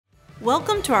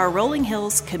Welcome to our Rolling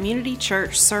Hills Community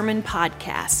Church Sermon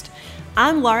Podcast.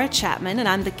 I'm Laura Chapman, and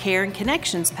I'm the Care and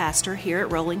Connections pastor here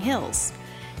at Rolling Hills.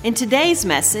 In today's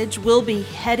message, we'll be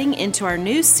heading into our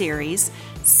new series,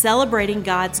 Celebrating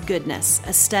God's Goodness,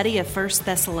 a study of 1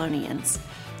 Thessalonians.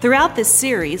 Throughout this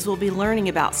series, we'll be learning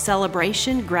about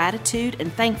celebration, gratitude,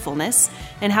 and thankfulness,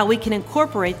 and how we can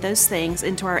incorporate those things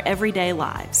into our everyday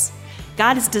lives.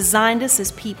 God has designed us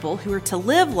as people who are to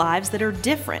live lives that are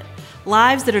different,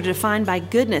 lives that are defined by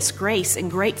goodness, grace,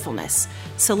 and gratefulness.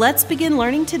 So let's begin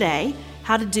learning today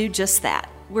how to do just that.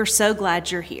 We're so glad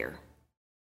you're here.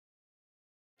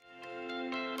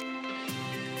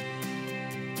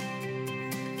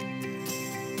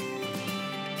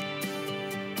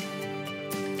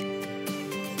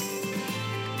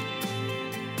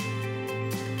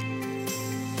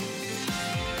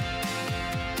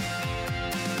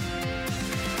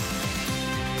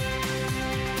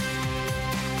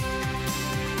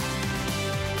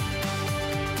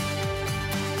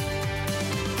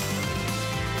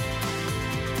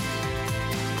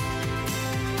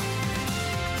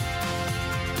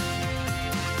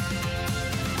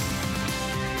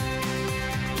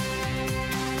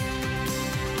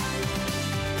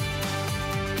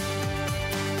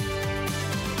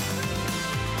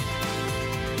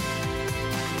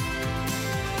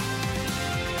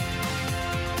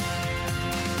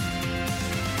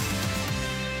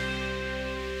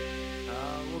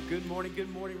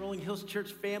 Good morning, Rolling Hills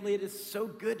Church family. It is so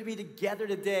good to be together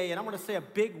today. And I want to say a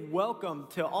big welcome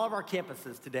to all of our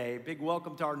campuses today. Big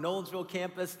welcome to our Nolensville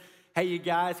campus. Hey, you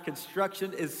guys,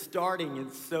 construction is starting.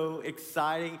 It's so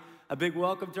exciting. A big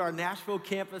welcome to our Nashville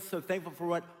campus. So thankful for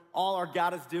what all our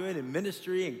God is doing in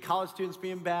ministry and college students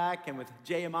being back and with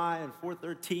JMI and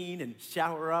 413 and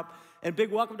Shower Up. And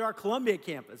big welcome to our Columbia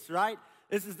campus, right?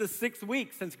 This is the 6th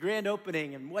week since grand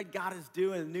opening and what God is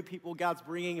doing and new people God's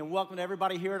bringing. And welcome to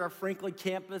everybody here at our Franklin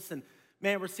campus. And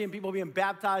man, we're seeing people being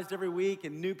baptized every week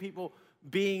and new people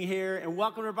being here. And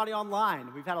welcome to everybody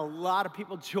online. We've had a lot of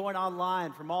people join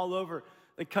online from all over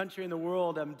the country and the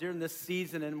world during this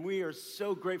season. And we are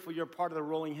so grateful you're part of the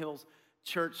Rolling Hills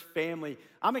Church family.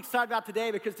 I'm excited about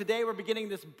today because today we're beginning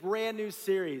this brand new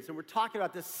series. And we're talking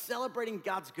about this celebrating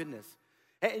God's goodness.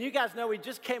 And you guys know we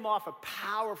just came off a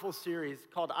powerful series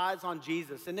called Eyes on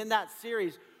Jesus. And in that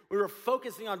series, we were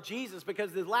focusing on Jesus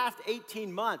because the last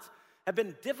 18 months have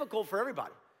been difficult for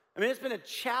everybody. I mean, it's been a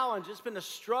challenge, it's been a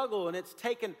struggle, and it's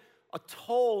taken a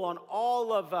toll on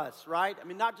all of us, right? I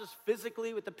mean, not just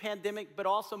physically with the pandemic, but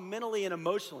also mentally and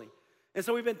emotionally. And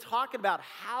so we've been talking about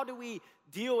how do we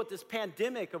deal with this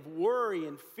pandemic of worry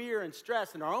and fear and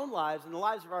stress in our own lives and the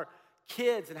lives of our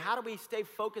kids, and how do we stay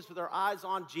focused with our eyes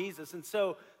on Jesus? And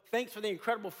so thanks for the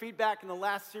incredible feedback in the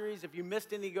last series. If you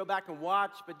missed any, go back and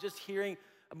watch, but just hearing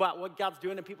about what God's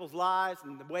doing in people's lives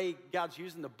and the way God's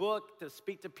using the book to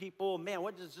speak to people, man,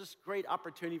 what is just great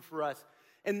opportunity for us.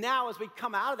 And now as we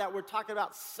come out of that, we're talking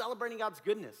about celebrating God's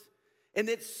goodness. And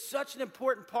it's such an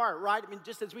important part, right? I mean,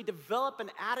 just as we develop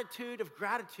an attitude of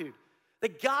gratitude,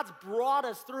 that God's brought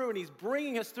us through and he's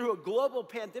bringing us through a global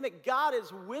pandemic. God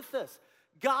is with us.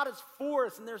 God is for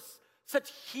us, and there's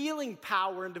such healing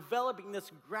power in developing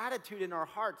this gratitude in our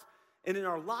hearts and in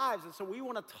our lives. And so we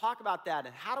want to talk about that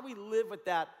and how do we live with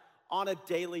that on a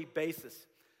daily basis.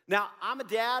 Now, I'm a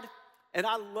dad, and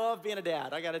I love being a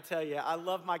dad. I got to tell you, I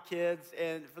love my kids.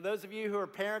 And for those of you who are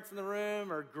parents in the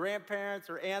room or grandparents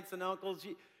or aunts and uncles,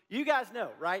 you guys know,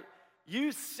 right?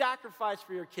 You sacrifice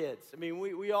for your kids. I mean,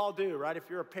 we all do, right? If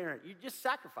you're a parent, you just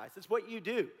sacrifice. It's what you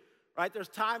do, right? There's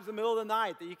times in the middle of the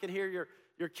night that you can hear your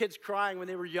kids crying when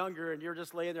they were younger, and you're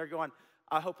just laying there going,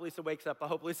 I hope Lisa wakes up. I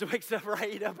hope Lisa wakes up,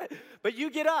 right? You know, but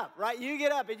you get up, right? You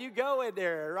get up and you go in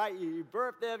there, right? You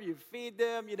burp them, you feed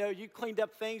them, you know, you cleaned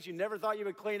up things you never thought you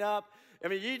would clean up. I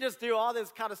mean, you just do all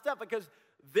this kind of stuff because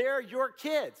they're your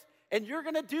kids, and you're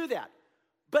going to do that.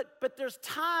 But there's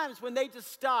times when they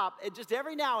just stop, and just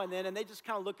every now and then, and they just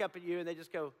kind of look up at you, and they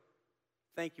just go,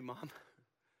 thank you, Mom,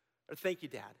 or thank you,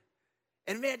 Dad.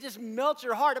 And man, it just melts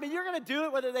your heart. I mean, you're going to do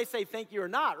it whether they say thank you or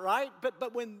not, right?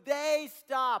 But when they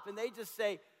stop and they just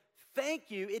say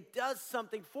thank you, it does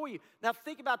something for you. Now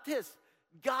think about this.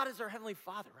 God is our Heavenly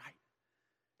Father, right?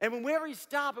 And whenever we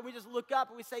stop and we just look up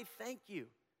and we say thank you,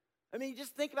 I mean,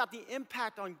 just think about the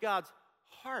impact on God's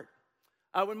heart.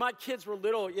 When my kids were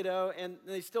little, you know, and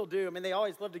they still do, I mean, they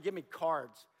always love to give me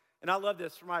cards. And I love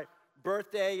this. For my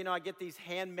birthday, you know, I get these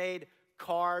handmade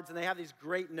cards, and they have these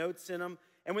great notes in them.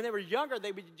 And when they were younger,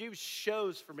 they would do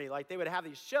shows for me. Like, they would have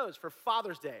these shows for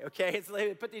Father's Day, okay? So they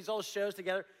would put these old shows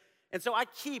together. And so I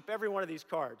keep every one of these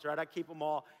cards, right? I keep them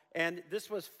all. And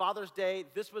this was Father's Day.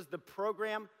 This was the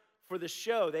program for the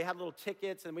show. They had little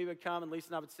tickets, and we would come, and Lisa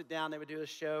and I would sit down. They would do a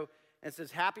show, and it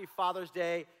says, Happy Father's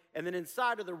Day. And then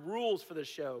inside are the rules for the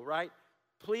show, right?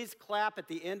 Please clap at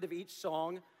the end of each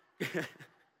song,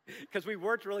 because we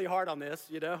worked really hard on this,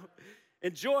 you know.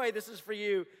 Enjoy, this is for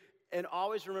you, and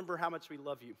always remember how much we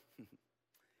love you.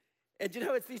 And you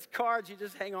know, it's these cards, you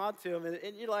just hang on to them,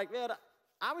 and you're like, man,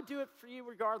 I would do it for you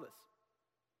regardless.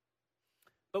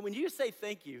 But when you say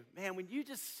thank you, man, when you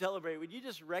just celebrate, when you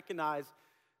just recognize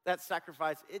that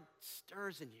sacrifice, it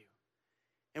stirs in you.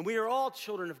 And we are all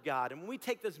children of God. And when we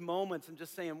take those moments and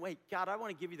just saying, wait, God, I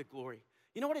want to give you the glory.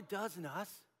 You know what it does in us?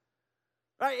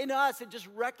 Right? In us, it just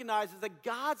recognizes that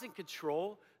God's in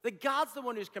control, that God's the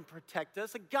one who's going to protect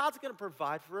us, that God's going to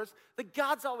provide for us, that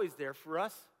God's always there for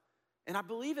us. And I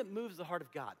believe it moves the heart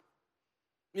of God.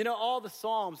 You know, all the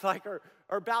Psalms are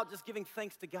about just giving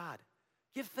thanks to God.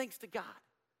 Give thanks to God.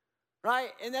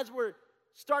 Right? And as we're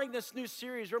starting this new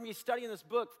series, we're going to be studying this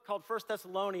book called 1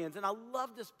 Thessalonians. And I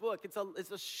love this book. It's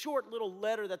a short little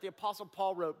letter that the Apostle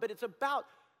Paul wrote, but it's about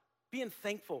being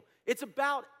thankful. It's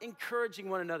about encouraging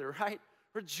one another, right?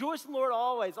 Rejoice in the Lord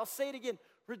always. I'll say it again.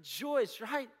 Rejoice,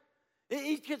 right?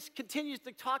 He continues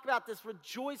to talk about this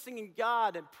rejoicing in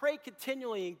God and pray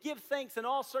continually and give thanks in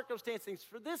all circumstances,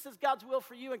 for this is God's will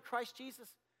for you in Christ Jesus.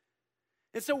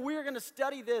 And so we're going to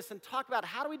study this and talk about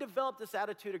how do we develop this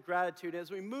attitude of gratitude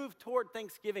as we move toward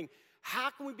Thanksgiving. How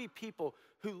can we be people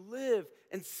who live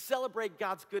and celebrate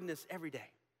God's goodness every day?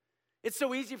 It's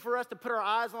so easy for us to put our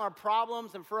eyes on our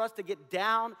problems and for us to get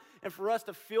down and for us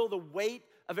to feel the weight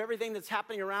of everything that's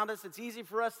happening around us. It's easy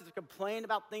for us to complain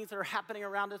about things that are happening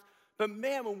around us. But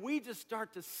man, when we just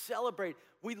start to celebrate,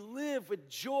 we live with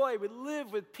joy, we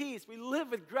live with peace, we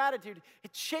live with gratitude,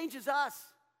 it changes us.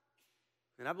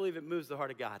 And I believe it moves the heart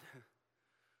of God.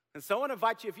 And so I want to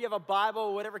invite you, if you have a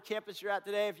Bible, whatever campus you're at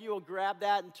today, if you will grab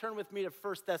that and turn with me to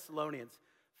 1 Thessalonians.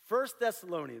 1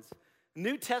 Thessalonians.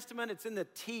 New Testament, it's in the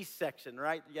T section,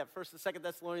 right? You got 1st and 2nd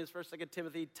Thessalonians, 1st, 2nd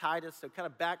Timothy, Titus. So kind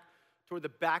of back toward the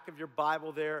back of your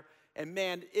Bible there. And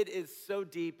man, it is so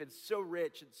deep and so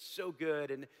rich and so good.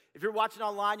 And if you're watching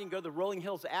online, you can go to the Rolling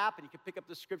Hills app and you can pick up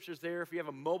the scriptures there. If you have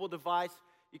a mobile device,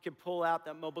 you can pull out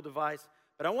that mobile device.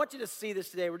 But I want you to see this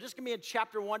today. We're just going to be in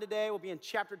chapter 1 today. We'll be in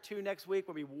chapter 2 next week.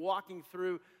 We'll be walking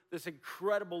through this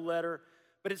incredible letter.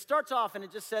 But it starts off and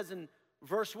it just says in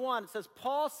verse 1, it says,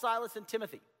 Paul, Silas, and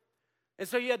Timothy. And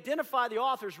so you identify the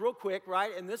authors real quick,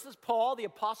 right? And this is Paul, the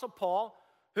Apostle Paul,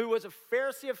 who was a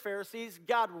Pharisee of Pharisees.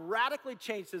 God radically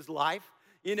changed his life.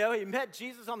 You know, he met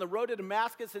Jesus on the road to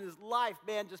Damascus, and his life,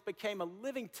 man, just became a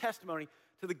living testimony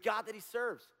to the God that he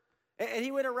serves. And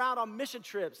he went around on mission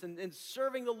trips and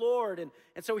serving the Lord.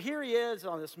 And so here he is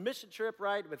on this mission trip,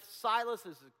 right, with Silas,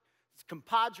 his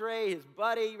compadre, his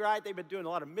buddy, right? They've been doing a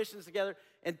lot of missions together.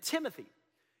 And Timothy.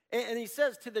 And he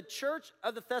says, to the church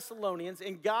of the Thessalonians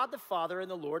in God the Father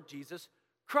and the Lord Jesus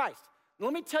Christ. Now,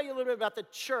 let me tell you a little bit about the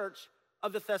church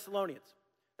of the Thessalonians.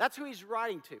 That's who he's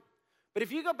writing to. But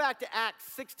if you go back to Acts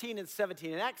 16 and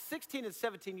 17, in Acts 16 and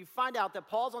 17, you find out that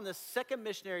Paul's on this second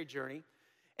missionary journey,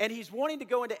 and he's wanting to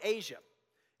go into Asia.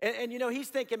 And you know, he's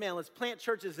thinking, man, let's plant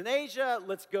churches in Asia,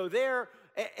 let's go there.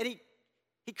 And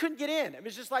he couldn't get in. It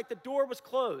was just like the door was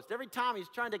closed. Every time he's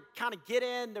trying to kind of get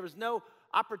in, there was no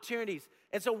opportunities.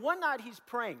 And so one night he's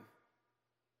praying.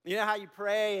 You know how you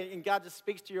pray and God just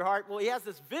speaks to your heart? Well, he has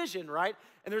this vision, right?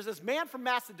 And there's this man from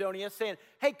Macedonia saying,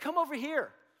 hey, come over here.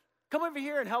 Come over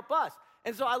here and help us.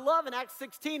 And so I love in Acts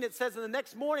 16, it says in the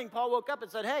next morning, Paul woke up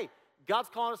and said, hey, God's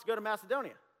calling us to go to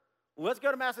Macedonia. Well, let's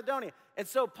go to Macedonia. And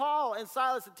so Paul and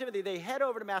Silas and Timothy, they head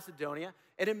over to Macedonia.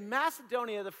 And in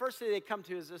Macedonia, the first city they come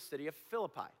to is the city of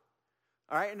Philippi.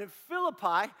 All right, and in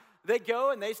Philippi, they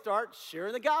go and they start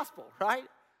sharing the gospel, right?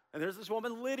 And there's this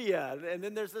woman, Lydia, and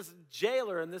then there's this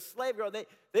jailer and this slave girl.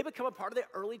 They become a part of the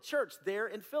early church there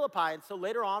in Philippi. And so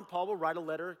later on, Paul will write a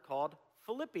letter called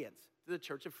Philippians to the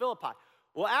church of Philippi.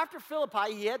 Well, after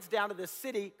Philippi, he heads down to this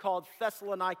city called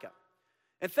Thessalonica.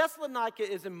 And Thessalonica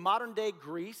is in modern-day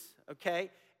Greece, okay?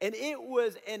 And it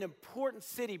was an important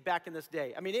city back in this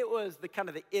day. I mean, it was the kind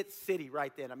of the it city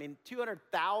right then. I mean,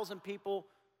 200,000 people.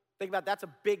 Think about it, that's a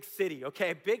big city,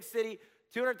 okay? A big city,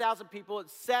 200,000 people.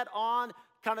 It's set on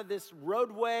kind of this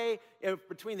roadway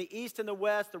between the east and the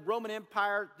west, the Roman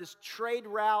Empire, this trade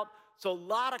route. So a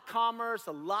lot of commerce,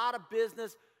 a lot of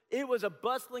business. It was a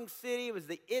bustling city. It was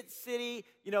the it city.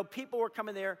 You know, people were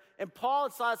coming there. And Paul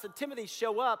and Silas and Timothy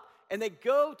show up, and they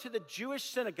go to the Jewish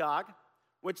synagogue,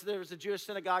 which there's a Jewish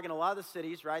synagogue in a lot of the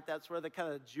cities, right? That's where the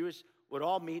kind of Jewish would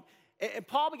all meet. And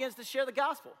Paul begins to share the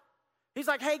gospel. He's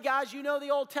like, hey, guys, you know the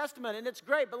Old Testament, and it's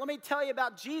great, but let me tell you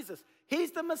about Jesus.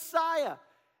 He's the Messiah.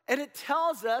 And it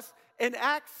tells us in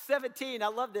Acts 17, I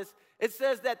love this, it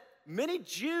says that many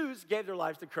Jews gave their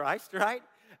lives to Christ, right?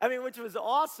 I mean, which was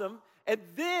awesome. And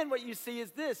then what you see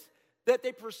is this, that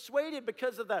they persuaded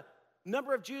because of the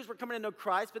number of Jews were coming to know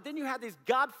Christ, but then you had these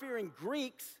God-fearing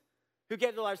Greeks who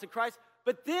gave their lives to Christ,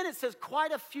 but then it says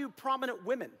quite a few prominent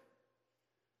women.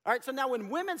 All right, so now when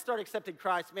women start accepting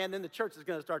Christ, man, then the church is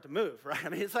going to start to move, right? I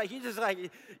mean, it's like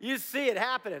you see it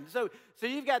happening. So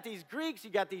you've got these Greeks,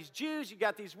 you've got these Jews, you've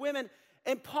got these women,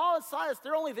 and Paul and Silas,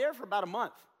 they're only there for about a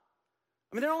month.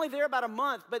 I mean, they're only there about a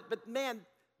month, but man,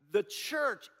 the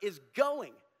church is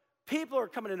going. People are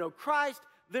coming to know Christ.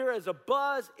 There is a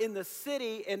buzz in the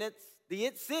city, and it's the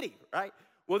it city, right?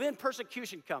 Well, then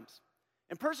persecution comes.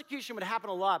 And persecution would happen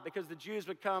a lot because the Jews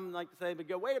would come, like they would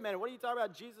go, wait a minute, what are you talking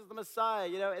about? Jesus the Messiah,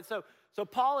 you know? And so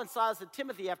Paul and Silas and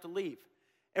Timothy have to leave.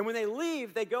 And when they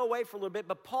leave, they go away for a little bit,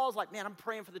 but Paul's like, man, I'm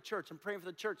praying for the church. I'm praying for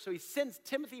the church. So he sends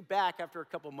Timothy back after a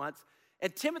couple months,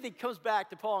 and Timothy comes back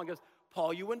to Paul and goes,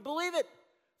 Paul, you wouldn't believe it.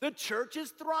 The church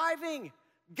is thriving.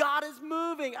 God is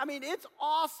moving. I mean, it's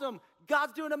awesome.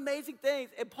 God's doing amazing things.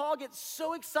 And Paul gets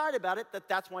so excited about it that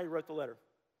that's why he wrote the letter.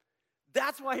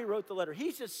 That's why he wrote the letter.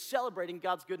 He's just celebrating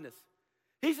God's goodness.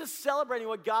 He's just celebrating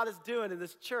what God is doing in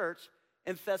this church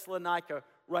in Thessalonica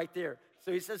right there.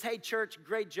 So he says, hey, church,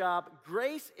 great job.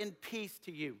 Grace and peace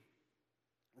to you.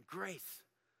 Grace.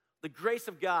 The grace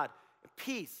of God.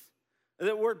 Peace.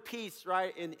 The word peace,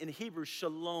 right, in Hebrew,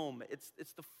 shalom. It's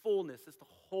the fullness. It's the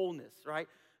wholeness, right?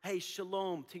 Hey,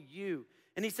 shalom to you.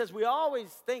 And he says, we always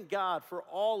thank God for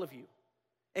all of you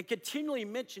and continually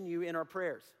mention you in our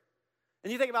prayers.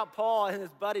 And you think about Paul and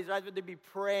his buddies, right? They'd be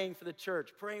praying for the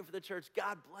church,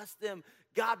 God bless them.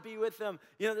 God be with them.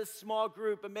 You know, this small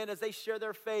group, and man, as they share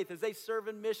their faith, as they serve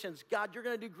in missions, God, you're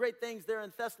going to do great things there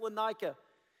in Thessalonica.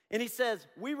 And he says,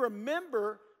 we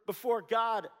remember before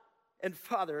God and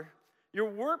Father your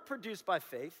work produced by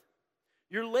faith,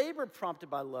 your labor prompted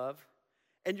by love,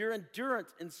 and your endurance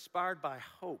inspired by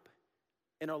hope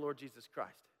in our Lord Jesus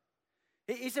Christ.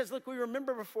 He says, look, we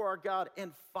remember before our God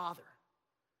and Father.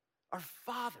 Our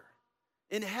Father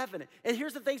in heaven. And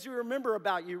here's the things we remember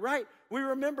about you, right? We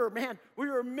remember, man, we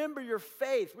remember your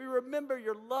faith. We remember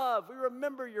your love. We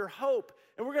remember your hope.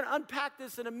 And we're going to unpack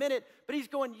this in a minute. But he's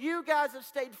going, you guys have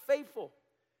stayed faithful.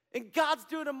 And God's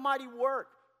doing a mighty work.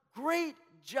 Great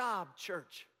job,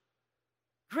 church.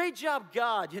 Great job,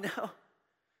 God, you know.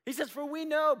 He says, for we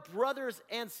know brothers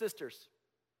and sisters.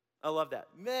 I love that.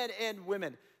 Men and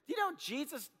women. Do you know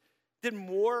Jesus did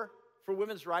more for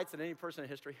women's rights than any person in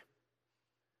history?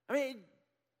 I mean,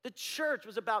 the church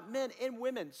was about men and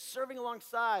women serving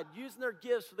alongside, using their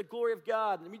gifts for the glory of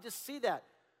God. And we just see that.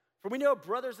 For we know,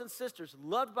 brothers and sisters,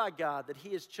 loved by God, that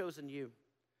he has chosen you.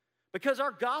 Because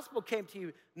our gospel came to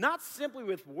you not simply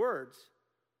with words,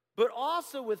 but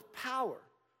also with power,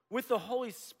 with the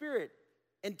Holy Spirit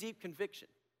and deep conviction.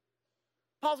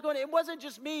 Paul's going, it wasn't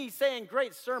just me saying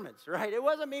great sermons, right? It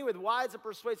wasn't me with wise and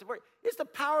persuasive words. It's the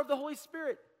power of the Holy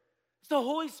Spirit. It's the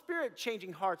Holy Spirit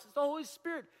changing hearts. It's the Holy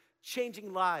Spirit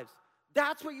changing lives.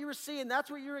 That's what you were seeing.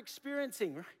 That's what you're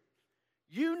experiencing. Right?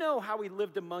 You know how we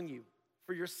lived among you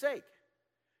for your sake.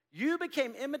 You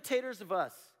became imitators of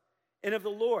us and of the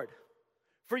Lord.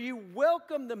 For you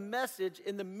welcomed the message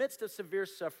in the midst of severe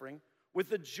suffering with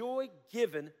the joy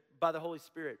given by the Holy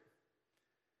Spirit.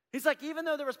 He's like, even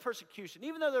though there was persecution,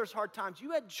 even though there was hard times,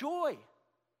 you had joy.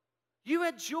 You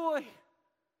had joy.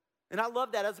 And I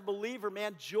love that. As a believer,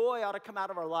 man, joy ought to come out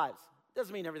of our lives. It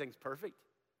doesn't mean everything's perfect.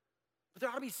 But there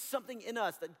ought to be something in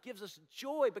us that gives us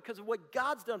joy because of what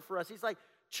God's done for us. He's like,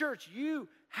 church, you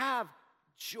have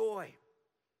joy.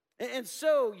 And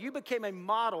so you became a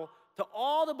model to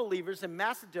all the believers in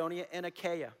Macedonia and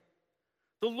Achaia.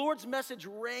 The Lord's message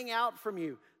rang out from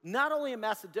you. Not only in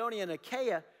Macedonia and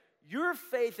Achaia, your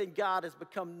faith in God has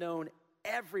become known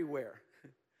everywhere.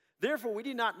 Therefore, we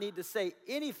do not need to say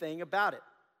anything about it.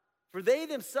 For they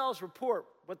themselves report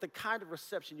what the kind of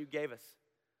reception you gave us.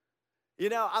 You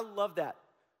know, I love that.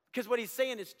 Because what he's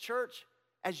saying is, church,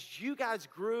 as you guys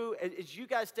grew, as you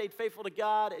guys stayed faithful to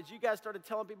God, as you guys started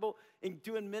telling people and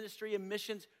doing ministry and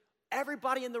missions,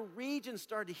 everybody in the region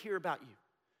started to hear about you.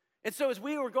 And so as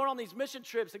we were going on these mission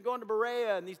trips and going to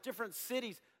Berea and these different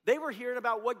cities, they were hearing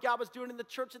about what God was doing in the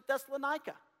church at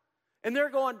Thessalonica. And they're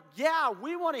going, yeah,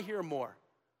 we want to hear more.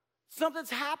 Something's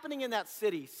happening in that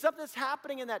city. Something's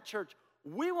happening in that church.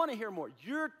 We want to hear more.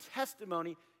 Your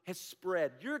testimony has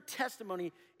spread. Your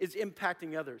testimony is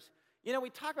impacting others. You know, we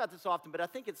talk about this often, but I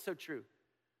think it's so true.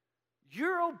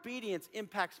 Your obedience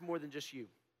impacts more than just you.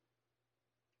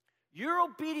 Your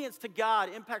obedience to God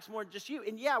impacts more than just you.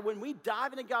 And yeah, when we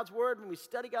dive into God's word, when we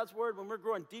study God's word, when we're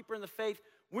growing deeper in the faith,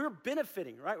 we're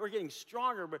benefiting, right? We're getting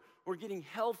stronger, but we're getting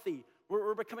healthy.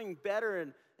 We're becoming better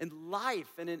in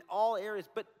life and in all areas,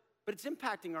 but it's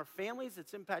impacting our families,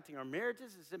 it's impacting our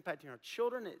marriages, it's impacting our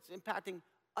children, it's impacting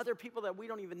other people that we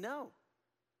don't even know.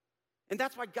 And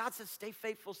that's why God says, stay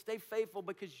faithful,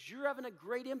 because you're having a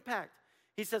great impact.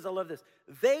 He says, I love this.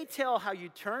 They tell how you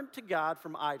turned to God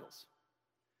from idols.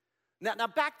 Now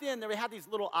back then, they had these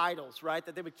little idols, right,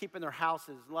 that they would keep in their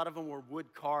houses. A lot of them were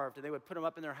wood carved, and they would put them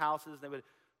up in their houses. They would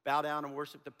bow down and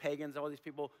worship the pagans, all these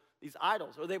people, these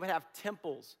idols. Or they would have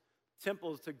temples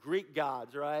to Greek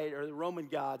gods, right, or the Roman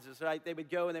gods, right? They would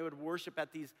go and they would worship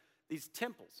at these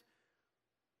temples.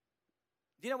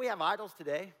 Do you know we have idols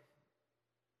today?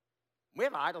 We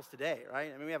have idols today,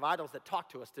 right? I mean, we have idols that talk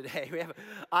to us today. We have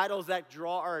idols that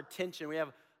draw our attention. We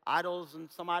have idols, and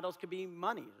some idols could be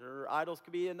money, or idols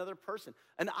could be another person.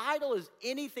 An idol is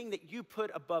anything that you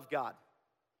put above God.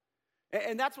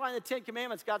 And that's why in the Ten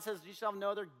Commandments, God says, you shall have no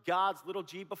other gods, little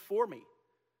g, before me.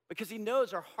 Because he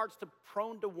knows our hearts are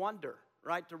prone to wonder,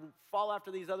 right? To fall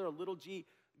after these other little g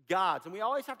gods. And we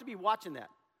always have to be watching that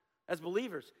as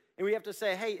believers. And we have to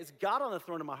say, hey, is God on the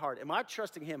throne of my heart? Am I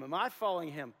trusting him? Am I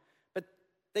following him? But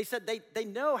they said they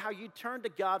know how you turn to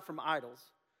God from idols,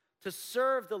 to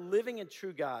serve the living and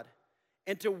true God,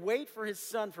 and to wait for his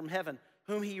Son from heaven,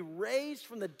 whom he raised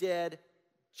from the dead,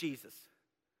 Jesus.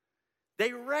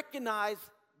 They recognize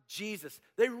Jesus.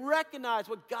 They recognize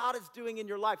what God is doing in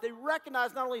your life. They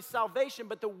recognize not only salvation,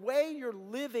 but the way you're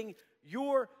living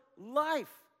your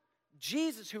life.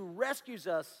 Jesus, who rescues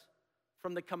us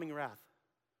from the coming wrath.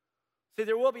 See,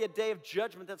 there will be a day of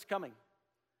judgment that's coming.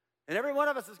 And every one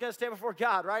of us is going to stand before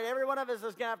God, right? Every one of us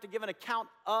is going to have to give an account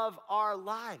of our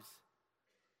lives.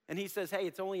 And he says, hey,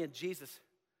 it's only in Jesus.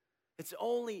 It's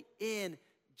only in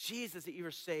Jesus that you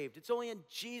are saved. It's only in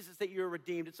Jesus that you're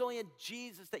redeemed. It's only in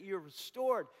Jesus that you're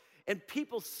restored. And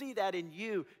people see that in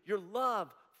you, your love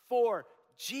for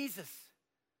Jesus.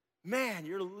 Man,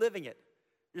 you're living it.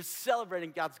 You're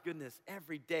celebrating God's goodness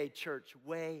every day, church.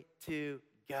 Way to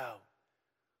go.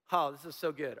 Oh, this is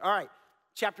so good. All right,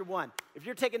 chapter 1. If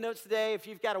you're taking notes today, if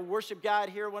you've got a worship guide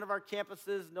here at one of our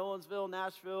campuses, Nolensville,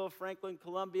 Nashville, Franklin,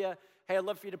 Columbia, hey, I'd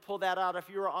love for you to pull that out. If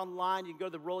you're online, you can go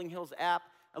to the Rolling Hills app.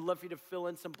 I'd love for you to fill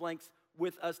in some blanks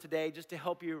with us today just to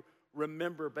help you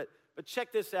remember. But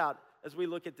check this out as we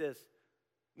look at this.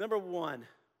 Number 1,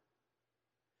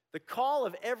 the call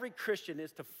of every Christian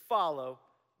is to follow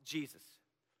Jesus.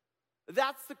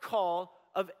 That's the call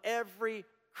of every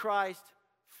Christ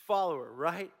follower,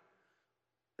 right?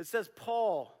 It says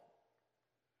Paul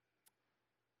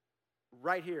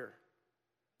right here.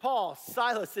 Paul,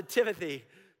 Silas, and Timothy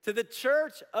to the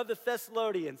church of the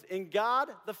Thessalonians, in God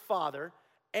the Father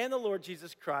and the Lord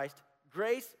Jesus Christ,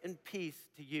 grace and peace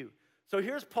to you. So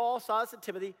here's Paul, Silas, and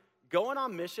Timothy going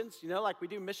on missions, like we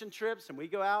do mission trips and we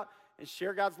go out and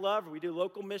share God's love, or we do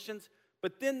local missions.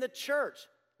 But then the church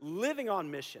living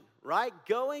on mission, right?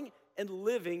 Going and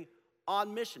living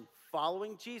on mission,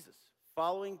 following Jesus,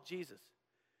 following Jesus.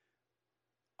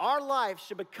 Our life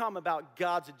should become about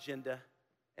God's agenda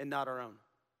and not our own.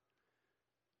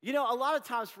 A lot of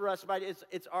times for us, right,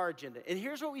 it's our agenda. And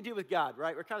here's what we do with God,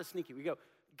 right? We're kind of sneaky. We go,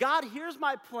 God, here's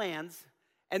my plans,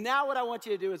 and now what I want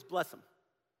you to do is bless them.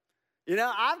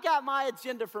 I've got my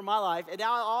agenda for my life, and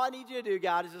now all I need you to do,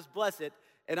 God, is just bless it,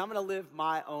 and I'm going to live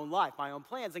my own life, my own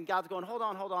plans. And God's going, hold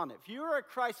on. If you're a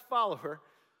Christ follower,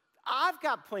 I've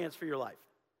got plans for your life.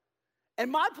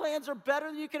 And my plans are better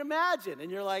than you can imagine.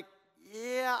 And you're like,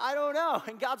 yeah, I don't know.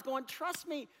 And God's going, trust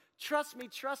me.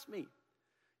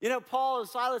 Paul and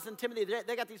Silas and Timothy,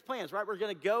 they got these plans, right? We're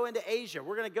going to go into Asia.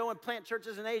 We're going to go and plant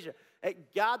churches in Asia. Hey,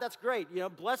 God, that's great.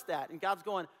 Bless that. And God's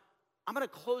going, I'm going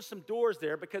to close some doors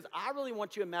there because I really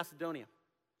want you in Macedonia.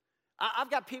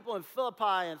 I've got people in Philippi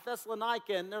and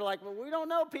Thessalonica, and they're like, well, we don't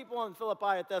know people in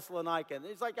Philippi and Thessalonica. And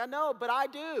he's like, I know, but I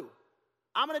do.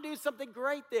 I'm going to do something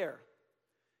great there.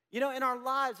 In our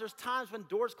lives, there's times when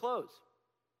doors close.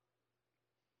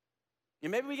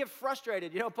 Maybe we get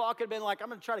frustrated. Paul could have been like, I'm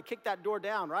going to try to kick that door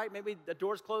down, right? Maybe the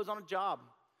door's closed on a job.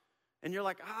 And you're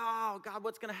like, oh, God,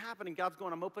 what's going to happen? And God's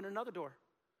going, I'm opening another door.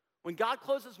 When God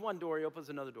closes one door, he opens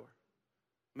another door.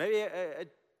 Maybe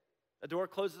a door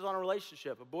closes on a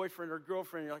relationship, a boyfriend or a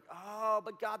girlfriend. You're like, oh,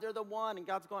 but God, they're the one. And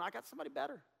God's going, I got somebody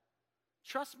better.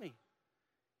 Trust me.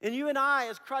 And you and I,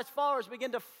 as Christ followers,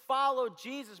 begin to follow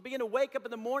Jesus, begin to wake up in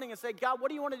the morning and say, God, what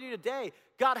do you want to do today?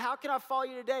 God, how can I follow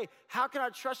you today? How can I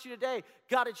trust you today?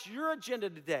 God, it's your agenda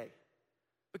today.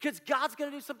 Because God's going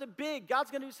to do something big.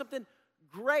 God's going to do something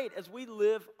great as we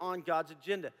live on God's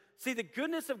agenda. See, the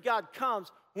goodness of God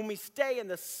comes when we stay in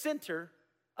the center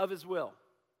of his will.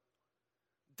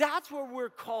 That's where we're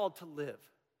called to live.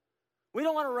 We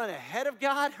don't want to run ahead of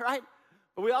God, right?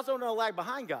 But we also don't want to lag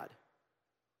behind God.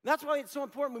 And that's why it's so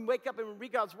important when we wake up and we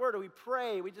read God's word or we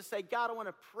pray, we just say, God, I want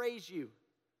to praise you.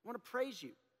 I want to praise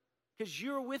you because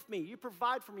you're with me. You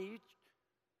provide for me.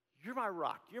 You're my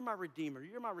rock. You're my redeemer.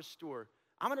 You're my restorer.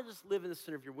 I'm going to just live in the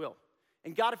center of your will.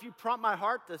 And God, if you prompt my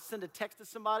heart to send a text to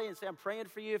somebody and say, I'm praying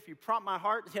for you, if you prompt my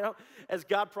heart, as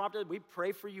God prompted, we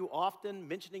pray for you often,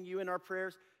 mentioning you in our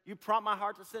prayers. You prompt my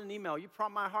heart to send an email. You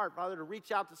prompt my heart, Father, to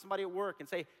reach out to somebody at work and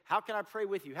say, how can I pray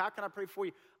with you? How can I pray for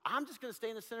you? I'm just going to stay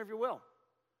in the center of your will.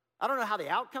 I don't know how the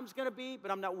outcome's going to be, but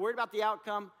I'm not worried about the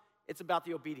outcome. It's about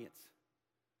the obedience.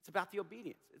 It's about the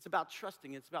obedience. It's about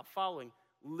trusting. It's about following,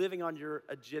 living on your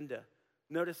agenda.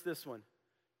 Notice this one.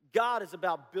 God is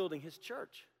about building his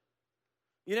church.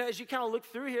 As you kind of look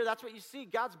through here, that's what you see.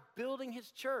 God's building his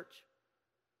church.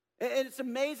 And it's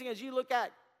amazing as you look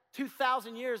at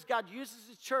 2,000 years, God uses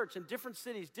his church in different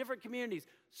cities, different communities,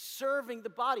 serving the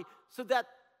body so that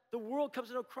the world comes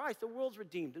to know Christ. The world's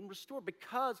redeemed and restored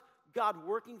because God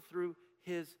working through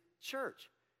his church.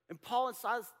 And Paul and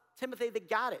Silas, Timothy, they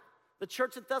got it. The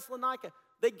church in Thessalonica,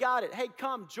 they got it. Hey,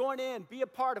 come, join in, be a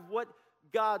part of what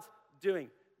God's doing.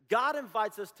 God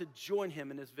invites us to join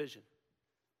him in his vision.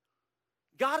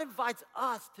 God invites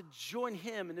us to join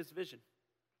him in his vision.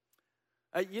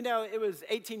 It was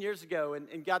 18 years ago,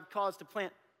 and God called us to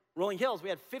plant Rolling Hills. We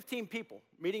had 15 people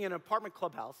meeting in an apartment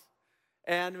clubhouse,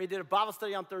 and we did a Bible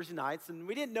study on Thursday nights, and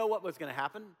we didn't know what was going to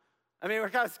happen. We were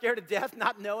kind of scared to death,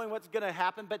 not knowing what's going to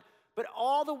happen, but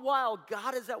all the while,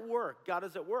 God is at work. God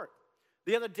is at work.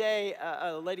 The other day,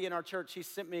 a lady in our church, she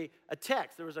sent me a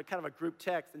text. There was a kind of a group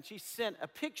text, and she sent a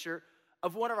picture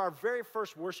of one of our very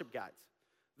first worship guides.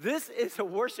 This is a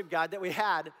worship guide that we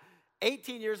had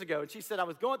 18 years ago. And she said, I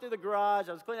was going through the garage,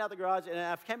 I was cleaning out the garage, and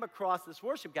I came across this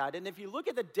worship guide. And if you look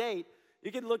at the date,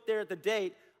 you can look there at the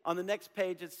date on the next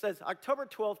page. It says October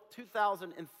 12th,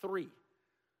 2003.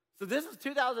 So this is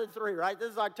 2003, right?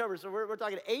 This is October. So we're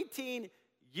talking 18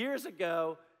 years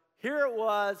ago. Here it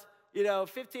was,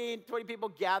 15, 20 people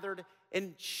gathered,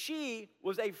 and she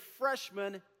was a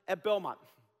freshman at Belmont.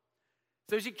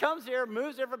 So she comes here,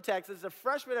 moves here from Texas, a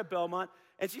freshman at Belmont,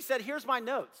 and she said, here's my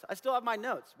notes. I still have my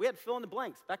notes. We had fill in the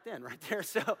blanks back then, right there.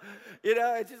 So,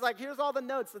 and she's like, here's all the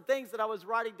notes, the things that I was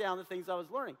writing down, the things I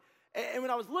was learning. And when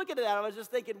I was looking at that, I was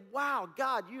just thinking, wow,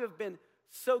 God, you have been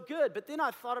so good. But then I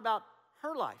thought about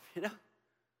her life,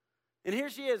 And here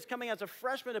she is coming as a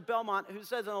freshman at Belmont who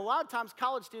says, and a lot of times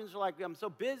college students are like, I'm so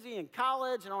busy in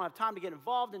college, and I don't have time to get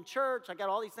involved in church. I got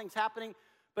all these things happening.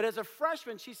 But as a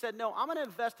freshman, she said, no, I'm going to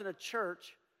invest in a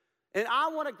church, and I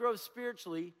want to grow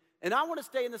spiritually, and I want to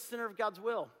stay in the center of God's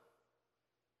will.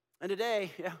 And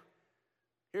today,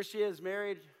 here she is,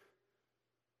 married.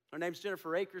 Her name's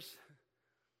Jennifer Akers,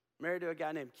 married to a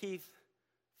guy named Keith,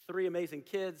 3 amazing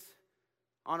kids,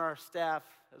 on our staff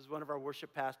as one of our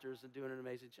worship pastors and doing an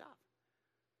amazing job.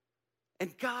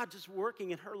 And God just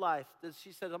working in her life,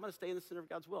 she said, I'm going to stay in the center of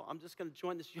God's will. I'm just going to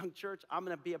join this young church. I'm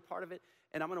going to be a part of it,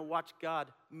 and I'm going to watch God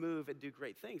move and do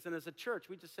great things. And as a church,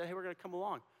 we just said, hey, we're going to come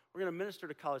along. We're going to minister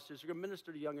to college students. We're going to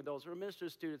minister to young adults. We're going to minister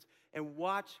to students and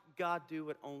watch God do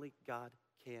what only God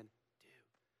can do.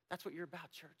 That's what you're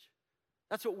about, church.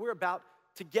 That's what we're about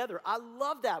together. I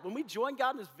love that. When we join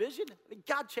God in his vision,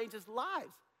 God changes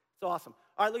lives. It's awesome.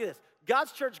 All right, look at this.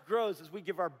 God's church grows as we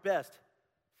give our best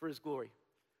for his glory.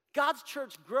 God's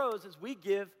church grows as we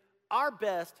give our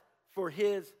best for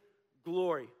his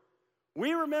glory.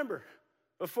 We remember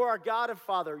before our God and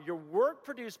Father your work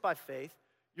produced by faith,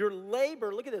 your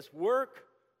labor, look at this,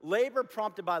 labor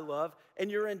prompted by love,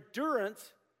 and your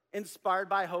endurance inspired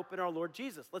by hope in our Lord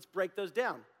Jesus. Let's break those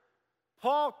down.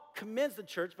 Paul commends the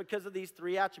church because of these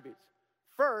 3 attributes.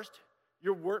 First,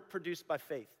 your work produced by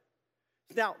faith.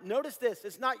 Now, notice this.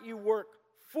 It's not you work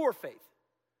for faith.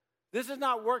 This is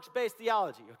not works-based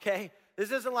theology, okay?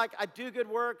 This isn't like I do good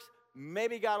works,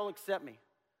 maybe God will accept me.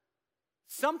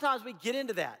 Sometimes we get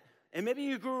into that. And maybe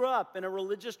you grew up in a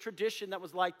religious tradition that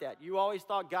was like that. You always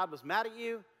thought God was mad at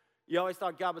you. You always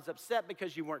thought God was upset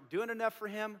because you weren't doing enough for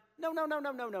him.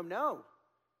 No.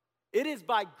 It is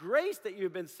by grace that you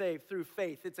have been saved through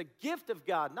faith. It's a gift of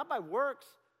God, not by works,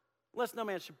 lest no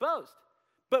man should boast.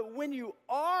 But when you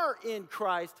are in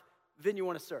Christ, then you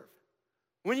want to serve.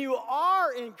 When you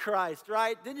are in Christ,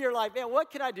 right, then you're like, man, what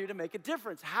can I do to make a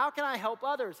difference? How can I help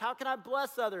others? How can I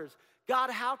bless others? God,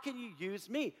 how can you use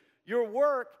me? Your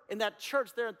work in that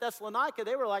church there in Thessalonica,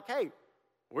 they were like, hey,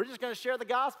 we're just going to share the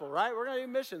gospel, right? We're going to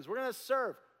do missions. We're going to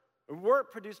serve.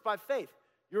 Work produced by faith.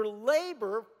 Your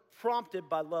labor prompted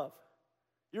by love.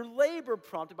 Your labor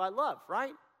prompted by love,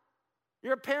 right?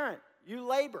 You're a parent. You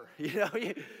labor.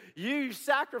 You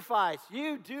sacrifice.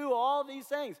 You do all these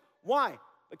things. Why?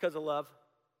 Because of love.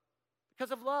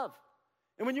 Because of love.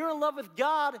 And when you're in love with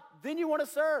God, then you want to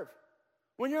serve.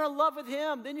 When you're in love with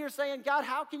him, then you're saying, God,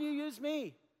 how can you use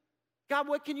me? God,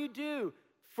 what can you do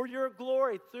for your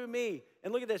glory through me?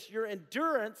 And look at this, your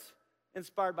endurance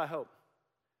inspired by hope.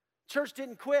 Church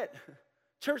didn't quit.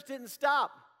 Church didn't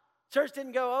stop. Church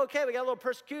didn't go, okay, we got a little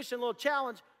persecution, a little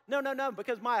challenge. No,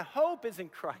 because my hope is in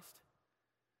Christ.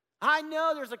 I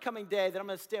know there's a coming day that I'm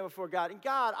going to stand before God. And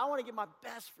God, I want to give my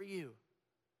best for you.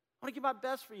 I want to give my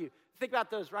best for you. Think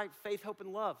about those, right? Faith, hope,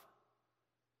 and love.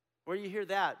 Where do you hear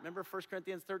that? Remember 1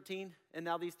 Corinthians 13? And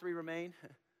now these three remain.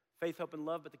 Faith, hope, and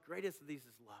love. But the greatest of these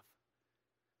is love.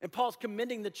 And Paul's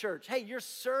commending the church. Hey, you're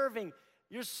serving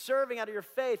out of your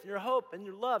faith and your hope and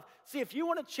your love. See, if you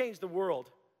want to change the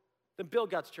world, then build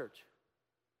God's church.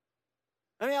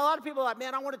 I mean, a lot of people are like,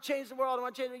 man, I want to change the world. I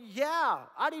want to change it. Yeah,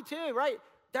 I do too, right?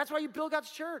 That's why you build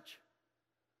God's church.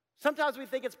 Sometimes we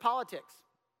think it's politics.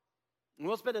 And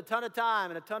we'll spend a ton of time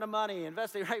and a ton of money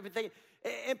investing, right?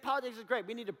 And politics is great.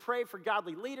 We need to pray for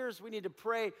godly leaders. We need to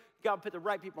pray God put the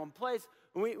right people in place.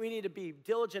 We need to be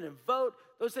diligent and vote.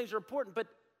 Those things are important, but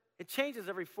it changes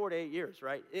every 4 to 8 years,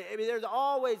 right? I mean, there's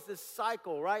always this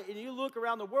cycle, right? And you look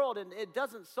around the world and it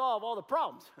doesn't solve all the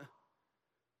problems.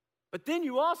 But then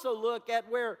you also look at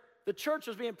where the church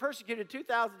was being persecuted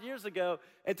 2,000 years ago,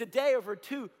 and today over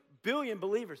 2 billion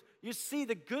believers. You see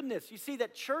the goodness. You see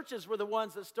that churches were the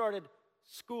ones that started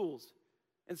schools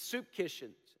and soup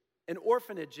kitchens and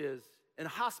orphanages and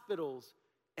hospitals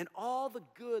and all the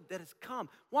good that has come.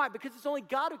 Why? Because it's only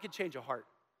God who can change a heart.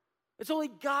 It's only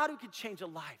God who can change a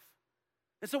life.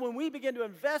 And so when we begin to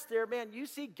invest there, man, you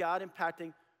see God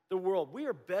impacting the world. We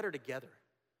are better together.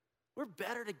 We're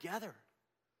better together.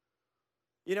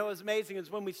 You know, it was amazing is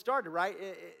when we started, right?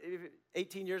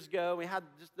 18 years ago, we had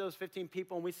just those 15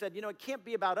 people, and we said, you know, it can't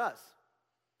be about us.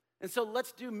 And so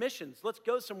let's do missions. Let's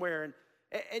go somewhere.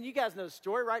 And you guys know the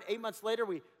story, right? 8 months later,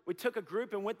 we took a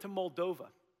group and went to Moldova.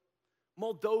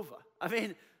 Moldova. I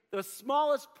mean, the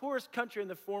smallest, poorest country in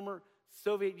the former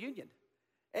Soviet Union.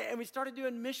 And we started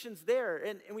doing missions there,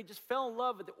 and we just fell in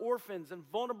love with the orphans and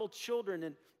vulnerable children,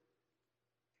 and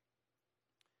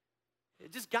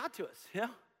it just got to us, you know?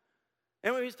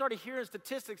 And when we started hearing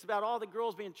statistics about all the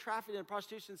girls being trafficked in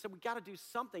prostitution, said we got to do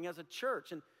something as a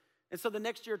church. And so the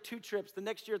next year, 2 trips, the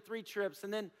next year, 3 trips,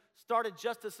 and then started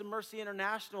Justice and Mercy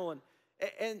International.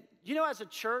 And you know, as a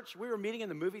church, we were meeting in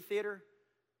the movie theater,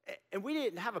 and we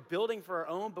didn't have a building for our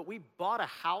own, but we bought a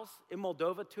house in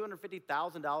Moldova,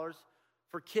 $250,000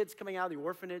 for kids coming out of the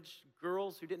orphanage,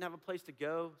 girls who didn't have a place to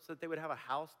go so that they would have a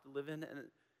house to live in. And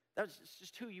that's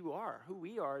just who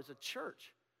we are as a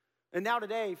church. And now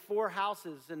today, 4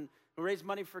 houses, and we raised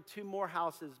money for 2 more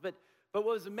houses. But what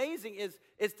was amazing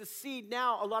is to see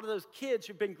now a lot of those kids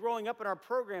who've been growing up in our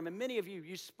program, and many of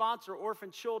you sponsor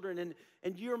orphan children,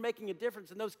 and you're making a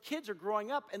difference. And those kids are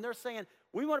growing up, and they're saying,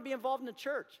 we want to be involved in the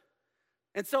church.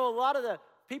 And so a lot of the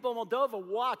people in Moldova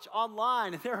watch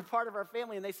online, and they're a part of our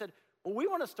family, and they said, well, we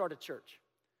want to start a church.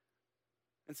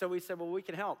 And so we said, well, we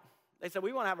can help. They said,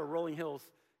 we want to have a Rolling Hills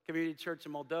Community Church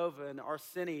in Moldova. And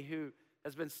Arseni, who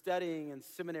has been studying in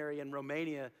seminary in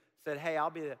Romania, said, hey, I'll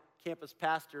be the campus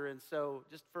pastor. And so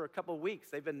just for a couple of weeks,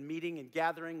 they've been meeting and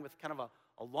gathering with kind of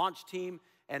a launch team.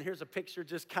 And here's a picture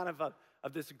just kind of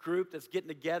this group that's getting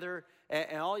together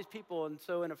and all these people. And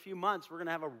so in a few months, we're going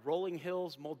to have a Rolling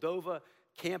Hills, Moldova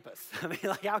campus. I mean,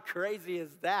 like, how crazy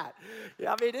is that?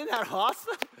 I mean, isn't that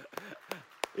awesome?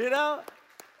 You know?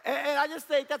 And I just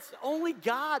think that's only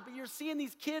God, but you're seeing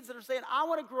these kids that are saying, I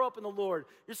want to grow up in the Lord.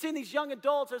 You're seeing these young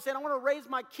adults that are saying, I want to raise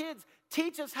my kids.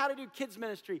 Teach us how to do kids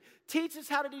ministry. Teach us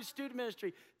how to do student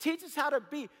ministry. Teach us how to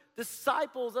be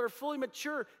disciples that are fully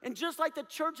mature. And just like the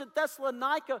church at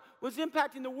Thessalonica was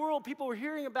impacting the world, people were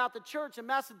hearing about the church in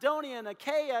Macedonia and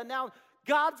Achaia, and now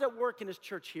God's at work in his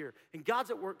church here, and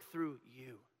God's at work through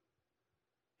you.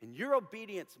 And your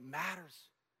obedience matters.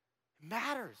 It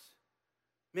matters.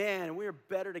 Man, we are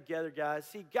better together, guys.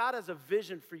 See, God has a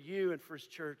vision for you and for his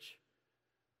church.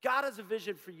 God has a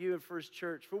vision for you and for his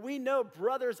church. For we know,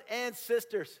 brothers and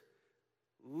sisters,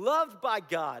 loved by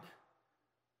God,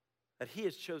 that he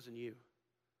has chosen you.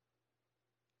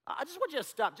 I just want you to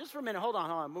stop just for a minute. Hold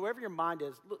on. Wherever your mind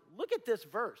is, look at this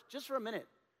verse just for a minute.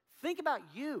 Think about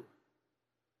you.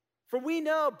 For we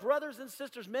know, brothers and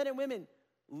sisters, men and women,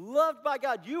 loved by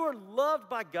God. You are loved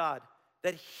by God,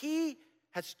 that he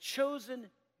has chosen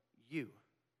you.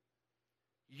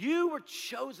 You were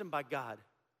chosen by God.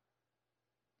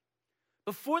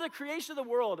 Before the creation of the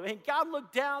world, I mean, God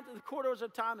looked down through the corridors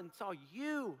of time and saw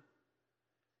you.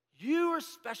 You are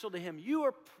special to him. You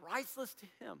are priceless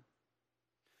to him.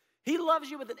 He loves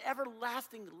you with an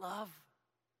everlasting love.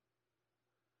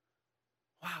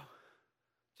 Wow.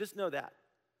 Just know that.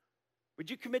 Would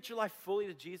you commit your life fully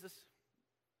to Jesus?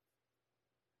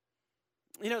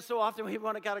 You know, so often we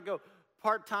want to kind of go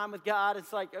part-time with God.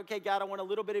 It's like, okay, God, I want a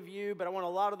little bit of you, but I want a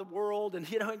lot of the world.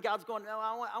 And, and God's going, no,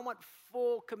 I want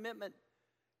full commitment.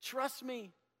 Trust me.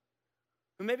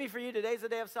 And maybe for you, today's the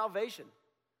day of salvation.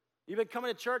 You've been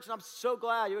coming to church, and I'm so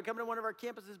glad. You've been coming to one of our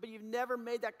campuses, but you've never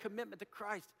made that commitment to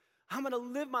Christ. I'm going to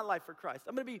live my life for Christ.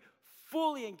 I'm going to be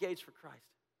fully engaged for Christ.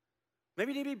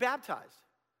 Maybe you need to be baptized.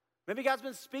 Maybe God's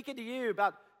been speaking to you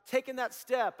about taking that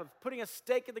step of putting a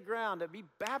stake in the ground to be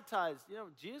baptized.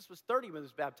 Jesus was 30 when he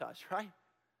was baptized, right?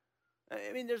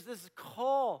 I mean, there's this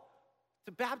call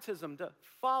to baptism, to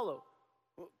follow.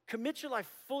 Commit your life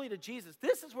fully to Jesus.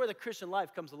 This is where the Christian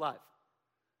life comes alive.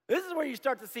 This is where you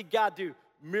start to see God do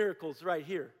miracles right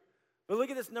here. But look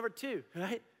at this number 2,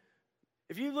 right?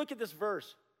 If you look at this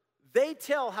verse, they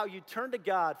tell how you turn to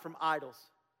God from idols,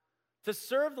 to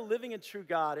serve the living and true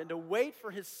God, and to wait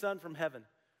for his Son from heaven,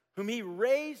 whom he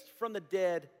raised from the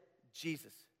dead,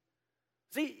 Jesus.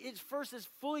 See, it's first this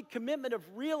fully commitment of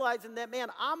realizing that, man,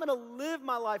 I'm going to live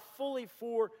my life fully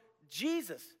for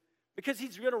Jesus because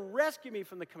he's going to rescue me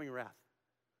from the coming wrath.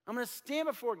 I'm going to stand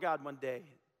before God one day.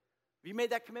 Have you made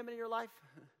that commitment in your life?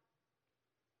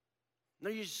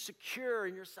 No, you're secure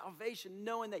in your salvation,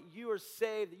 knowing that you are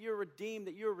saved, that you're redeemed,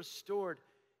 that you're restored.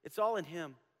 It's all in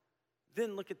him.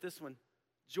 Then look at this one.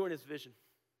 Join his vision.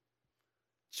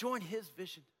 Join his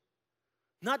vision.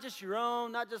 Not just your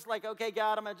own, not just like, okay,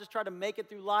 God, I'm going to just try to make it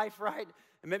through life, right?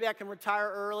 And maybe I can retire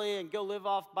early and go live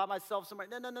off by myself somewhere.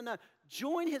 No.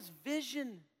 Join his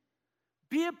vision.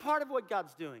 Be a part of what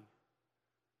God's doing.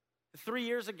 3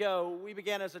 years ago, we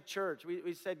began as a church.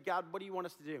 We said, God, what do you want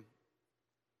us to do?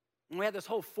 And we had this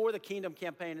whole For the Kingdom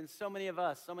campaign, and so many of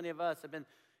us have been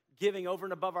giving over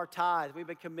and above our tithe. We've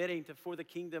been committing to For the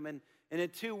Kingdom, and in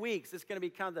 2 weeks, it's going to be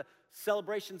kind of the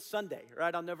celebration Sunday,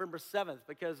 right, on November 7th,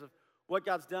 because of what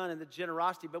God's done and the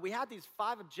generosity. But we had these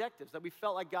 5 objectives that we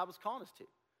felt like God was calling us to.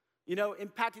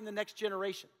 Impacting the next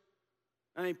generation.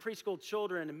 I mean, preschool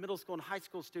children and middle school and high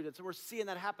school students, and we're seeing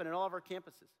that happen in all of our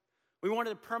campuses. We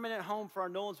wanted a permanent home for our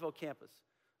Nolensville campus,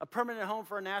 a permanent home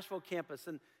for our Nashville campus,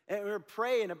 and we were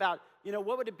praying about,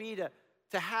 what would it be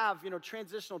to have,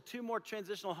 2 more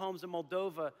transitional homes in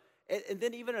Moldova, and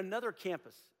then even another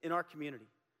campus in our community.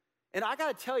 And I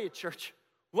got to tell you, church,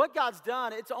 what God's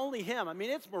done, it's only him. I mean,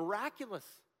 it's miraculous.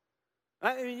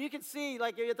 I mean, you can see,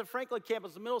 like at the Franklin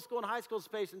campus, the middle school and high school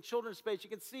space and children's space, you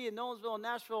can see in Nolensville and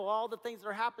Nashville all the things that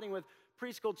are happening with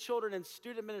preschool children and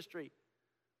student ministry.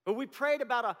 But we prayed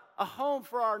about a home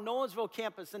for our Nolensville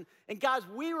campus. And guys,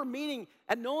 we were meeting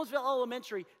at Nolensville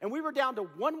Elementary, and we were down to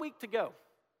 1 week to go.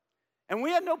 And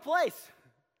we had no place.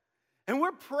 And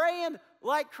we're praying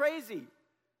like crazy.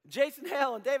 Jason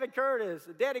Hale and David Curtis,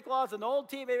 and Danny Claus, and the whole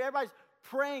team, everybody's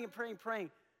praying and praying and praying.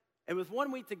 And with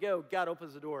 1 week to go, God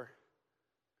opens the door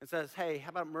and says, hey, how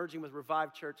about merging with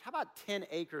Revive Church? How about 10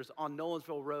 acres on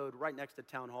Nolensville Road right next to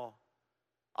Town Hall?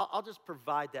 I'll just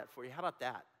provide that for you. How about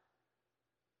that?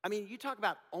 I mean, you talk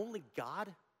about only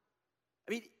God.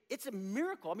 I mean, it's a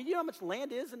miracle. I mean, you know how much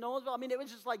land is in Nolensville? I mean, it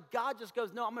was just like God just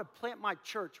goes, no, I'm going to plant my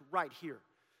church right here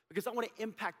because I want to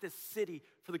impact this city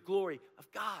for the glory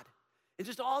of God. And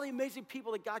just all the amazing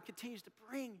people that God continues to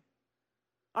bring.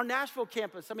 Our Nashville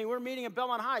campus, I mean, we're meeting in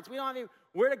Belmont Heights. We don't have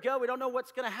where to go. We don't know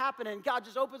what's going to happen. And God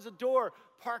just opens the door,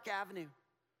 Park Avenue.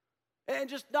 And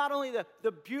just not only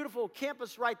the beautiful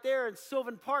campus right there in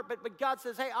Sylvan Park, but God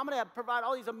says, hey, I'm going to provide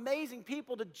all these amazing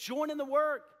people to join in the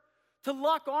work, to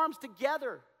lock arms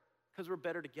together, because we're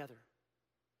better together.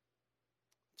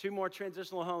 2 more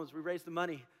transitional homes. We raised the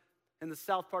money in the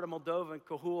south part of Moldova and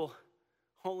Cahul,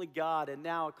 only God, and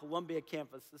now a Columbia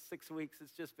campus. The 6 weeks,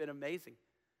 it's just been amazing.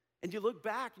 And you look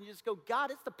back and you just go,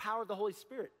 God, it's the power of the Holy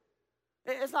Spirit.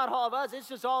 It's not all of us. It's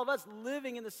just all of us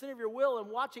living in the center of your will and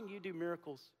watching you do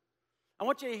miracles. I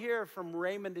want you to hear from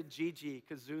Raymond and Gigi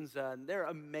Kazunza, and they're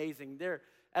amazing. They're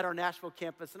at our Nashville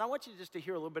campus, and I want you just to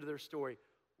hear a little bit of their story.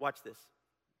 Watch this.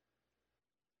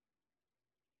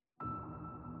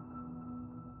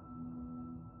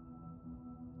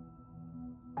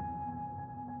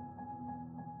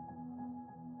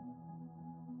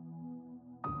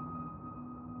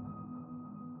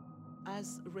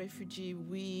 As refugee,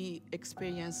 we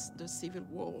experienced the Civil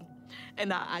War.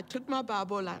 And I took my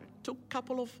Bible, I took a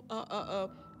couple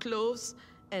of clothes,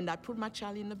 and I put my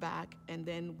child in the back, and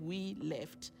then we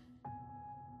left.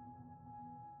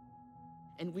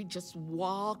 And we just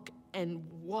walk and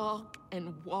walk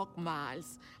and walk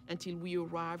miles until we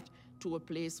arrived to a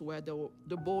place where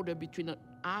the border between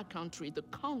our country, the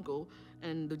Congo,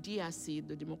 and the DRC,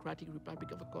 the Democratic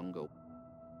Republic of the Congo.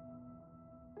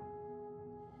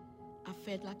 I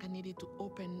felt like I needed to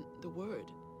open the Word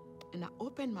and I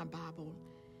opened my Bible.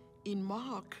 In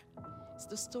Mark, it's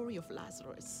the story of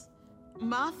Lazarus.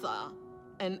 Martha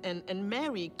and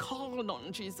Mary called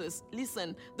on Jesus.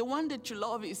 Listen, the one that you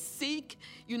love is sick.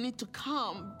 You need to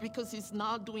come because he's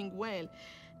not doing well.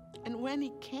 And when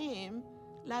he came,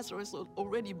 Lazarus was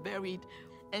already buried.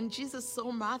 And Jesus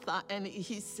saw Martha and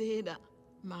he said,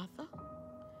 Martha,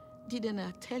 didn't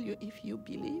I tell you if you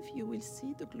believe, you will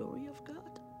see the glory of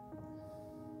God?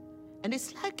 And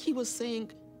it's like he was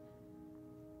saying,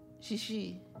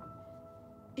 Gigi,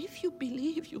 if you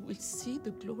believe, you will see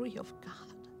the glory of God.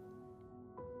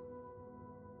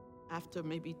 After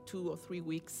maybe 2 or 3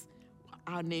 weeks,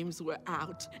 our names were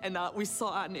out, and we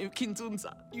saw our name,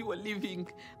 Kintunza. You were leaving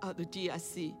the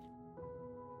DRC.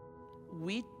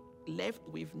 We left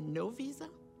with no visa,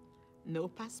 no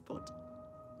passport,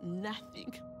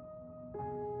 nothing.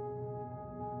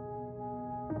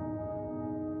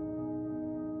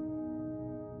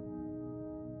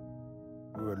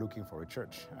 We were looking for a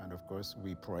church, and of course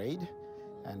we prayed,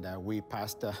 and we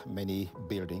passed many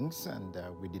buildings, and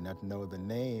we did not know the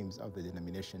names of the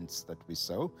denominations that we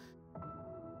saw.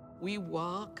 We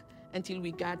walked until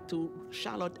we got to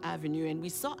Charlotte Avenue, and we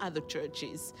saw other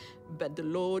churches, but the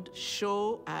Lord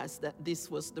showed us that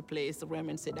this was the place.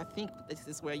 Raymond said, I think this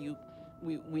is where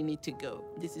we need to go.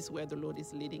 This is where the Lord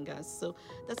is leading us. So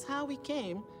that's how we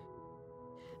came.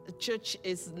 The church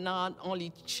is not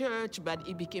only church, but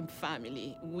it became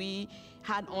family. We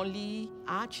had only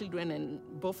our children and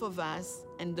both of us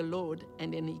and the Lord,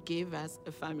 and then he gave us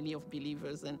a family of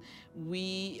believers. And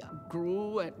we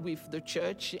grew with the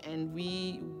church, and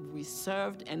we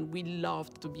served, and we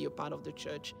loved to be a part of the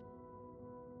church.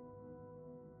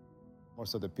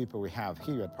 Most of the people we have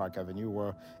here at Park Avenue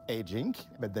were aging,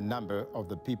 but the number of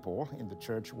the people in the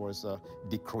church was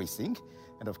decreasing.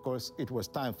 And of course, it was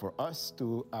time for us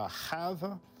to have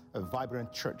a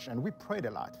vibrant church. And we prayed a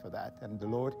lot for that. And the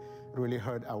Lord really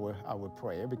heard our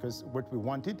prayer, because what we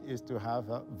wanted is to have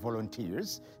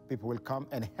volunteers. People will come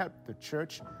and help the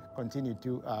church continue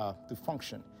to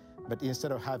function. But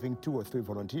instead of having 2 or 3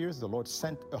 volunteers, the Lord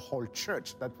sent a whole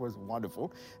church. That was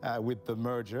wonderful with the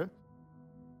merger.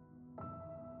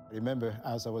 I remember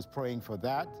as I was praying for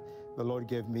that, the Lord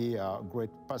gave me a great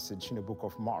passage in the book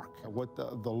of Mark. What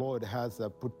the Lord has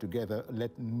put together,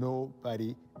 let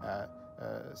nobody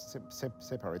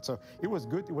separate. So it was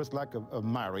good. It was like a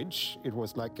marriage. It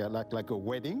was like a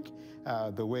wedding,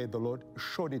 the way the Lord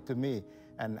showed it to me.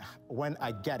 And when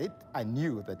I got it, I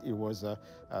knew that it was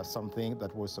something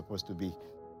that was supposed to be.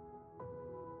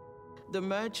 The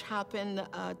merge happened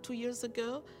 2 years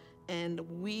ago. And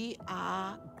we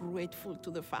are grateful to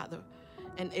the Father.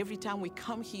 And every time we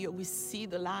come here, we see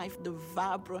the life, the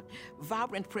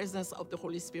vibrant presence of the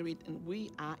Holy Spirit, and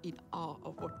we are in awe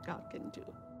of what God can do.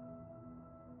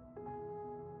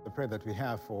 The prayer that we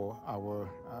have for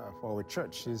our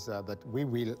church is that we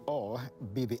will all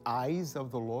be the eyes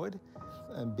of the Lord,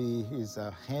 and be his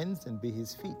hands and be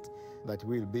his feet, that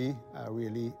we'll be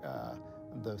really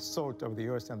the salt of the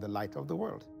earth and the light of the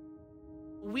world.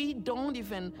 We don't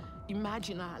even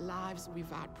imagine our lives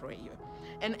without prayer.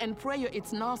 And prayer,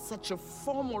 it's not such a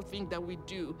formal thing that we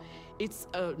do. It's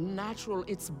natural,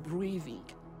 it's breathing.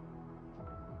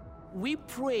 We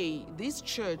pray this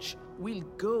church will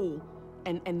go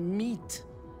and meet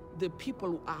the people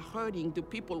who are hurting, the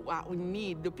people who are in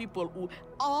need, the people who,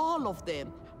 all of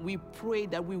them, we pray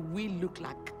that we will look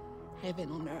like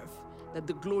heaven on earth, that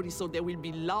the glory, so there will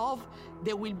be love,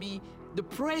 there will be the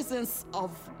presence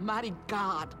of mighty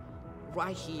God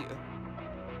right here.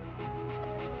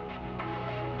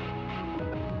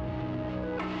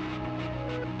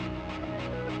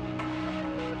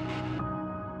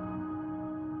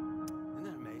 Isn't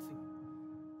that amazing?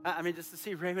 I mean, just to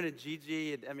see Raymond and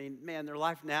Gigi, and I mean, man, their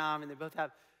life now, I mean, they both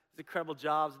have these incredible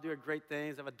jobs, doing great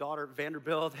things. They have a daughter at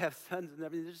Vanderbilt, they have sons, and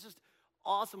everything. It's just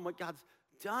awesome what God's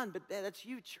done, but that's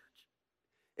you, church.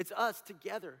 It's us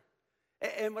together.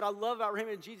 And what I love about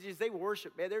Raymond and Gigi is they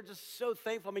worship, man. They're just so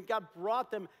thankful. I mean, God brought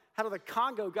them out of the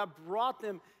Congo. God brought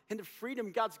them into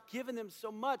freedom. God's given them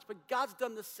so much, but God's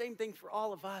done the same thing for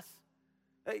all of us.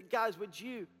 Hey, guys, would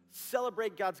you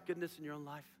celebrate God's goodness in your own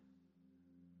life?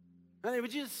 I mean,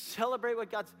 would you just celebrate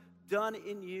what God's done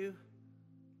in you?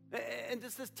 And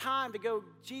just this time to go,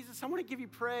 Jesus, I want to give you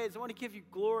praise. I want to give you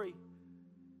glory.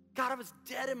 God, I was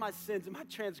dead in my sins and my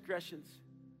transgressions.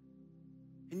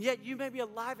 And yet you made me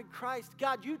alive in Christ.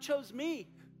 God, you chose me.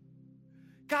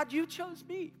 God, you chose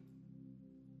me.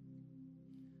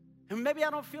 And maybe I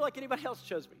don't feel like anybody else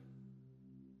chose me.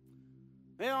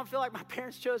 Maybe I don't feel like my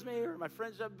parents chose me or my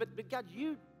friends chose me, but God,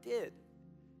 you did,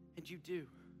 and you do.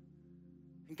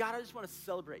 And God, I just want to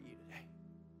celebrate you today.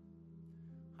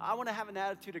 I want to have an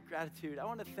attitude of gratitude. I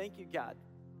want to thank you, God,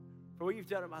 for what you've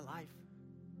done in my life.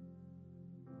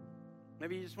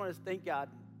 Maybe you just want to thank God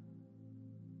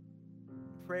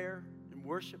in prayer and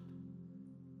worship.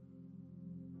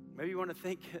 Maybe you want to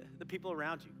thank the people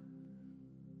around you.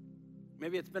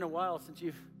 Maybe it's been a while since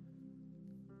you've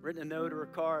written a note or a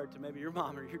card to maybe your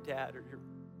mom or your dad or your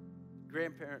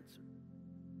grandparents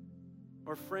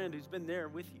or a friend who's been there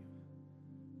with you.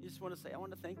 You just want to say, I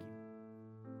want to thank you.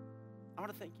 I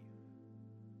want to thank you.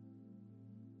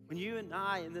 When you and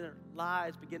I in our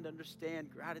lives begin to understand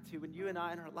gratitude, when you and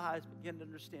I in our lives begin to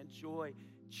understand joy,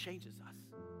 it changes us.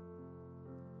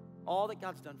 All that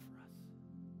God's done for us.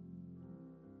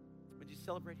 Would you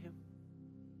celebrate him?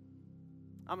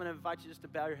 I'm going to invite you just to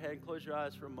bow your head and close your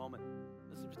eyes for a moment.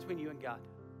 This is between you and God.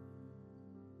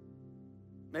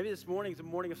 Maybe this morning is a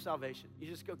morning of salvation. You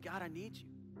just go, God, I need you.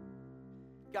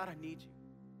 God, I need you.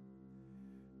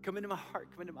 Come into my heart,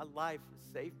 come into my life,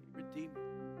 save me, redeem me.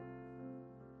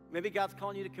 Maybe God's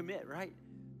calling you to commit, right?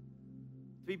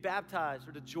 To be baptized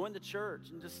or to join the church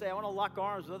and just say, I want to lock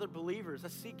arms with other believers. I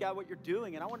see, God, what you're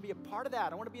doing, and I want to be a part of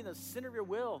that. I want to be in the center of your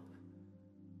will.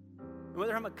 And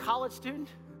whether I'm a college student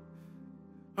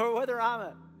or whether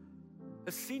I'm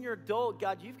a senior adult,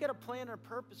 God, you've got a plan and a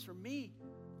purpose for me.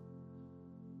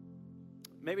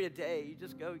 Maybe today you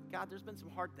just go, God, there's been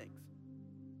some hard things.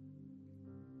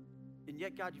 And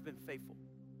yet, God, you've been faithful.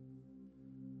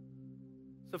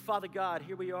 So, Father God,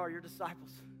 here we are, your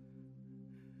disciples.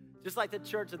 Just like the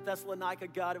church at Thessalonica,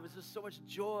 God, it was just so much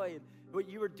joy in what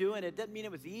you were doing. It doesn't mean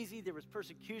it was easy. There was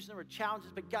persecution, there were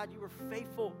challenges, but God, you were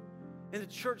faithful. And the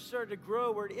church started to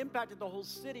grow where it impacted the whole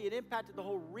city. It impacted the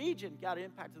whole region. God, it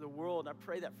impacted the world. And I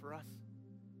pray that for us.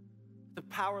 The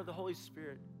power of the Holy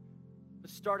Spirit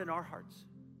would start in our hearts.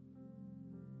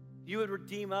 You would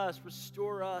redeem us,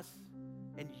 restore us,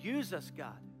 and use us,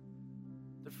 God,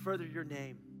 to further your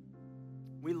name.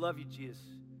 We love you, Jesus.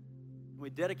 We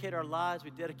dedicate our lives,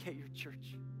 we dedicate your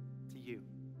church to you.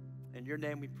 In your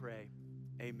name we pray.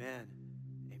 Amen.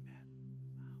 Amen.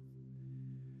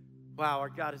 Wow, our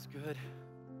God is good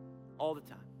all the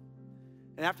time.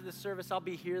 And after this service, I'll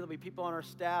be here. There'll be people on our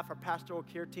staff, our pastoral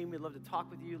care team. We'd love to talk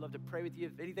with you, love to pray with you.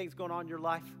 If anything's going on in your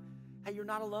life, hey, you're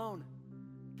not alone.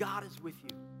 God is with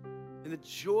you. And the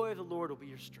joy of the Lord will be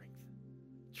your strength.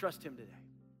 Trust him today.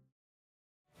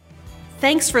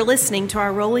 Thanks for listening to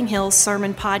our Rolling Hills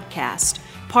Sermon Podcast,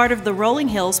 part of the Rolling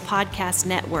Hills Podcast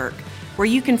Network, where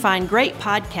you can find great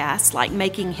podcasts like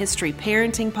Making History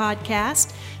Parenting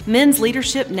Podcast, Men's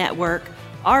Leadership Network,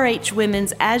 RH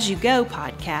Women's As You Go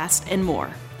podcast, and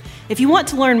more. If you want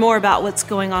to learn more about what's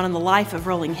going on in the life of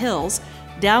Rolling Hills,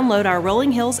 download our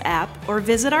Rolling Hills app or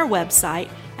visit our website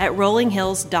at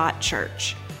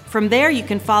rollinghills.church. From there, you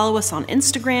can follow us on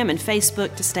Instagram and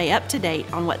Facebook to stay up to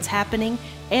date on what's happening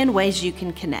and ways you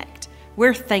can connect.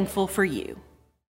 We're thankful for you.